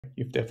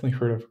You've definitely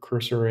heard of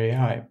Cursor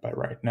AI, but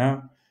right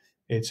now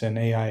it's an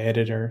AI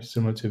editor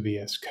similar to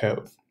VS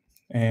Code,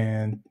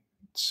 and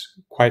it's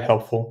quite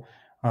helpful.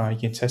 You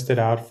can test it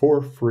out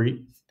for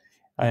free,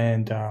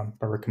 and I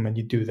recommend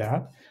you do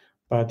that.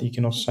 But you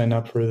can also sign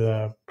up for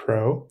the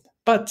Pro.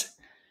 But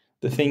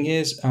the thing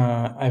is,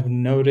 I've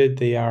noted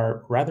they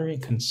are rather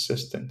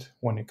inconsistent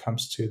when it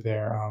comes to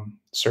their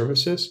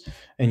services,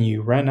 and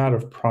you run out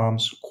of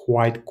prompts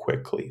quite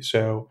quickly.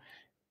 So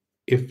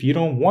if you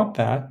don't want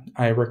that,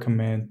 I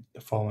recommend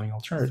the following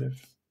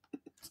alternative.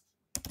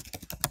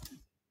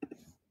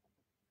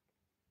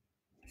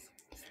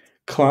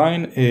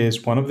 Cline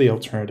is one of the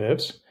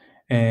alternatives,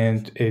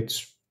 and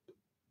it's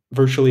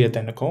virtually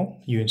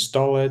identical. You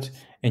install it,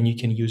 and you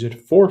can use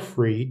it for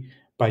free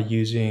by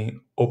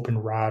using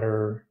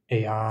OpenRouter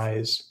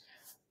AI's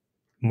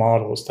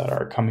models that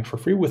are coming for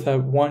free with a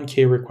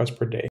 1K request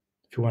per day.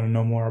 If you want to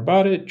know more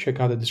about it, check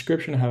out the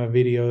description. I have a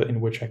video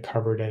in which I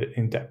covered it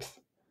in depth.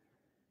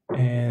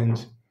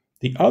 And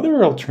the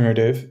other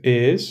alternative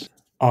is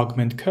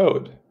Augment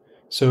Code.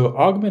 So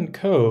Augment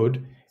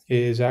Code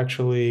is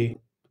actually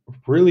a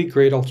really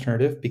great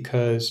alternative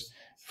because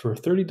for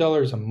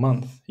 $30 a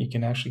month, you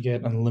can actually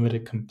get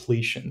unlimited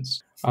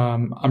completions.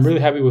 I'm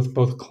really happy with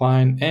both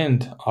Cline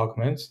and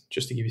Augment,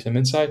 just to give you some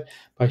insight.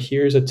 But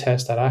here's a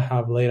test that I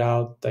have laid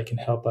out that can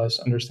help us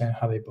understand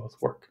how they both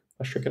work.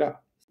 Let's check it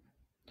out.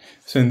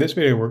 So in this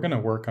video, we're going to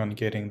work on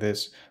getting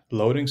this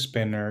loading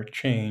spinner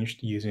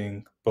changed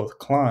using both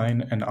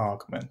Cline and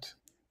Augment.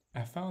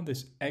 I found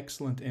this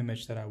excellent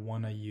image that I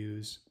want to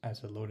use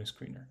as a loading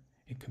screener.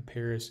 It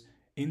compares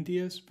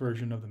India's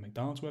version of the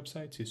McDonald's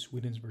website to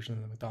Sweden's version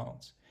of the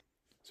McDonald's.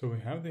 So we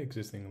have the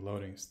existing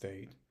loading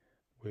state,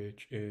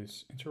 which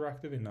is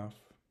interactive enough.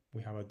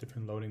 We have a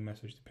different loading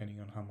message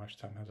depending on how much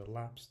time has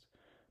elapsed.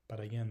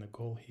 But again, the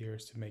goal here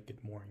is to make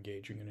it more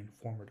engaging and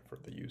informative for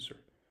the user.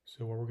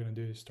 So what we're going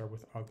to do is start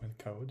with Augment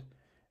Code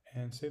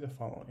and say the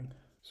following.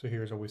 So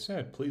here's what we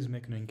said. Please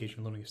make an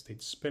engaging loading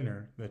state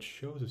spinner that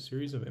shows a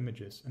series of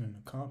images and an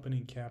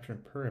accompanying caption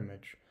per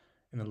image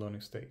in the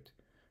loading state.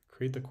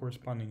 Create the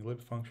corresponding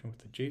lib function with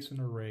the JSON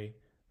array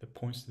that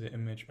points to the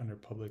image under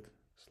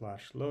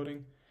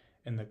public/loading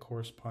and the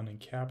corresponding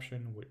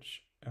caption,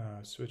 which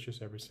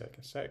switches every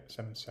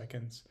 7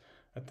 seconds.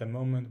 At the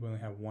moment, we only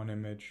have one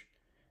image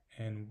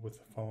and with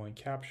the following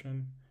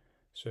caption.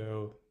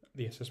 So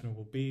the assessment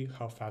will be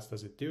how fast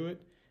does it do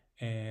it,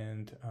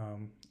 and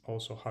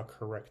also how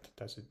correct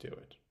does it do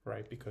it,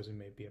 right? Because it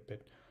may be a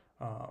bit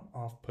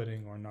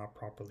off-putting or not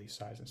properly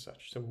sized and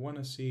such. So we want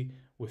to see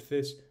with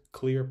this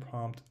clear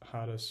prompt,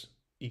 how does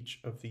each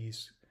of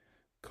these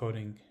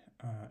coding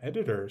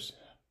editors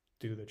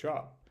do the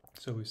job.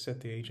 So we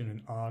set the agent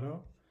in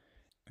auto,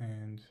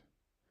 and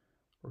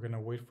we're going to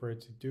wait for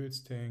it to do its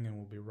thing, and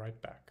we'll be right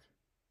back.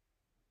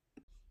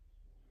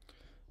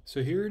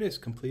 So here it is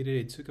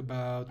completed. It took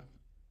about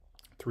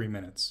 3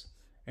 minutes,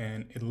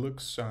 and it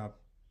looks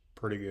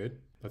pretty good.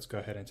 Let's go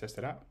ahead and test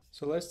it out.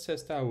 So let's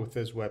test out with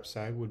this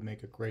website. Would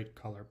make a great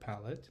color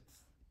palette.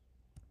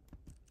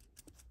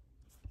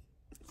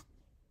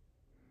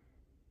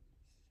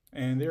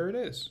 And there it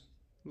is.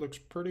 Looks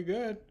pretty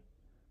good.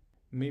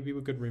 Maybe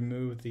we could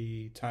remove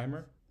the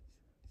timer,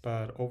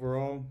 but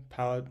overall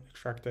palette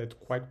extracted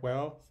quite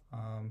well.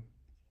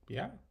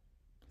 Yeah.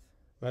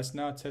 Let's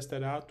now test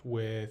it out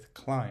with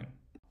Cline.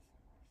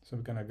 So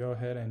we're gonna go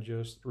ahead and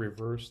just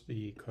reverse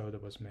the code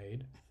that was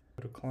made.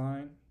 Go to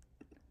Cline,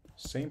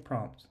 same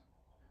prompt.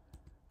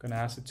 Gonna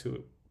ask it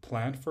to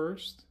plan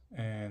first,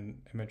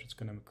 and image it's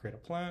gonna create a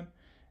plan,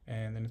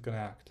 and then it's gonna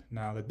act.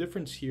 Now the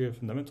difference here,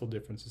 fundamental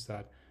difference, is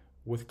that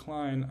with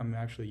Cline, I'm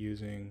actually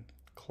using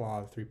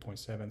Claude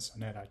 3.7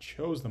 Sonnet. I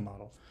chose the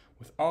model.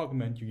 With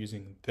Augment, you're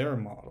using their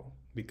model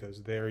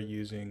because they're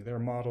using their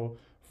model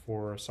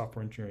for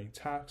software engineering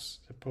tasks.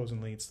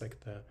 Supposedly, it's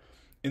like the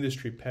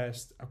industry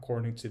pest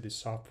according to the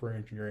software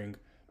engineering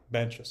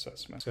bench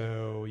assessment.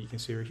 So you can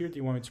see right here, do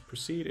you want me to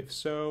proceed? If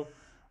so,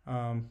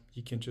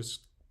 you can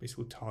just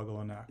basically toggle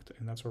and act,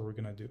 and that's what we're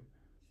gonna do.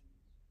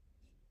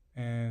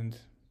 And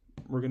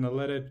we're gonna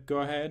let it go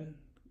ahead,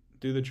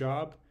 do the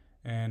job,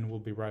 and we'll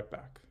be right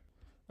back.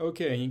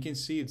 Okay, you can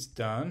see it's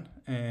done,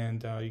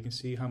 and you can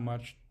see how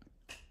much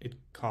it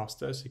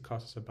cost us. It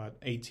cost us about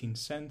 18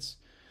 cents.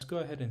 Let's go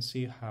ahead and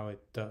see how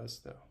it does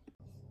though.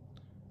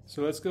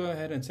 So let's go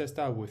ahead and test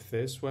out with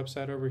this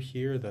website over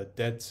here, the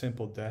Dead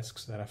Simple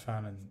Desks that I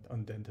found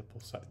on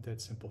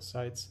Dead Simple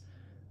sites.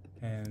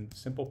 And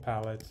simple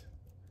palette,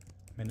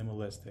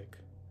 minimalistic,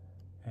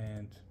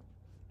 and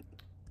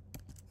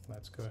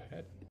let's go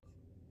ahead.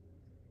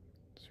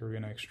 So we're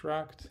gonna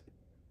extract.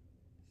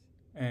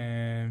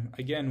 And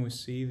again, we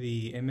see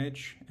the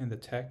image and the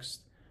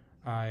text.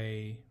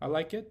 I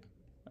like it.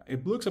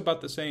 It looks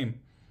about the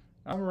same.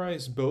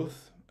 Otherwise,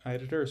 both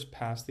editors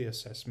passed the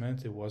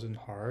assessment. It wasn't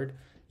hard.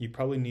 You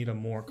probably need a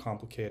more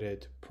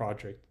complicated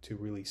project to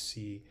really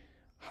see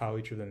how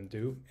each of them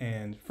do.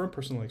 And from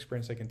personal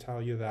experience, I can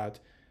tell you that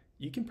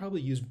you can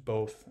probably use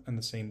both at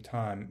the same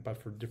time, but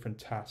for different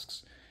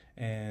tasks.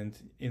 And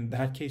in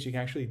that case, you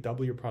can actually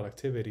double your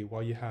productivity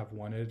while you have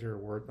one editor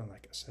work on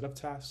like a set of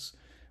tasks,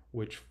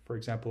 which, for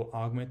example,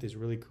 Augment is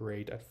really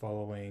great at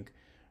following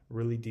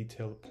really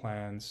detailed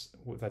plans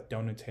that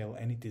don't entail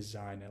any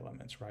design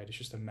elements, right? It's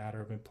just a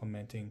matter of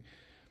implementing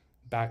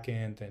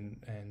backend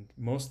and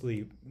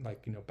mostly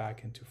like,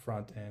 back end to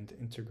front end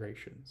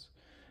integrations.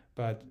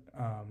 But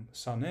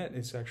Sonnet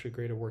is actually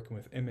great at working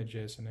with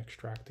images and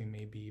extracting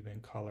maybe even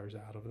colors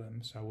out of them.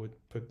 So I would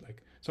put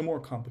like some more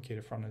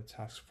complicated front end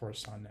tasks for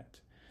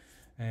Sonnet.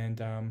 And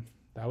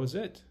that was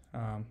it.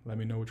 Let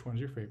me know which one's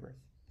your favorite.